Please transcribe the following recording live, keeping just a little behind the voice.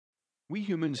We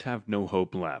humans have no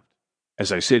hope left.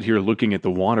 As I sit here looking at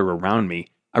the water around me,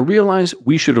 I realize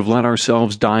we should have let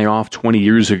ourselves die off 20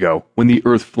 years ago when the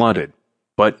earth flooded.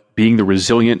 But being the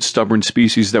resilient, stubborn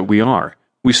species that we are,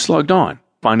 we slugged on,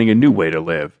 finding a new way to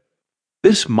live.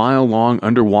 This mile-long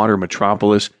underwater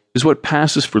metropolis is what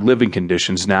passes for living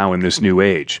conditions now in this new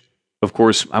age. Of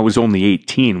course, I was only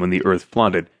 18 when the earth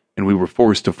flooded, and we were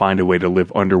forced to find a way to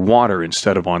live underwater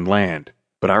instead of on land.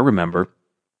 But I remember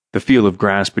the feel of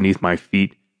grass beneath my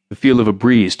feet, the feel of a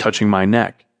breeze touching my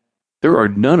neck. There are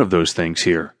none of those things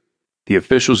here. The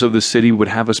officials of the city would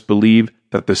have us believe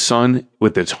that the sun,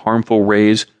 with its harmful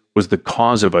rays, was the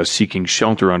cause of us seeking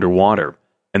shelter underwater,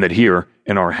 and that here,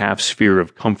 in our half-sphere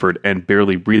of comfort and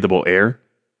barely breathable air,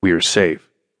 we are safe.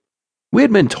 We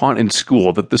had been taught in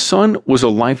school that the sun was a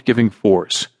life-giving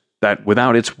force, that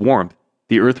without its warmth,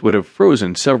 the earth would have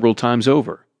frozen several times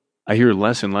over. I hear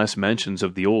less and less mentions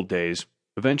of the old days.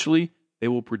 Eventually, they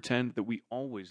will pretend that we always